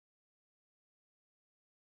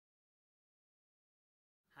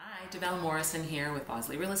Hi, Develle Morrison here with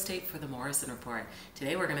Bosley Real Estate for the Morrison Report.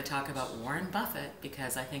 Today we're going to talk about Warren Buffett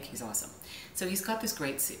because I think he's awesome. So he's got this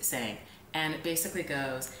great saying, and it basically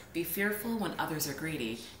goes, be fearful when others are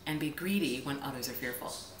greedy and be greedy when others are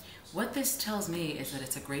fearful. What this tells me is that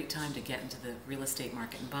it's a great time to get into the real estate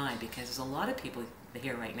market and buy, because there's a lot of people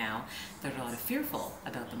here right now that are a lot of fearful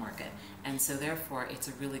about the market, and so therefore it's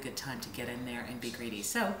a really good time to get in there and be greedy.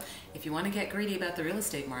 So if you want to get greedy about the real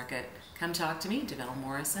estate market, come talk to me, Develle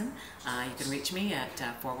Morrison. You can reach me at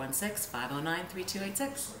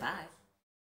 416-509-3286. Bye.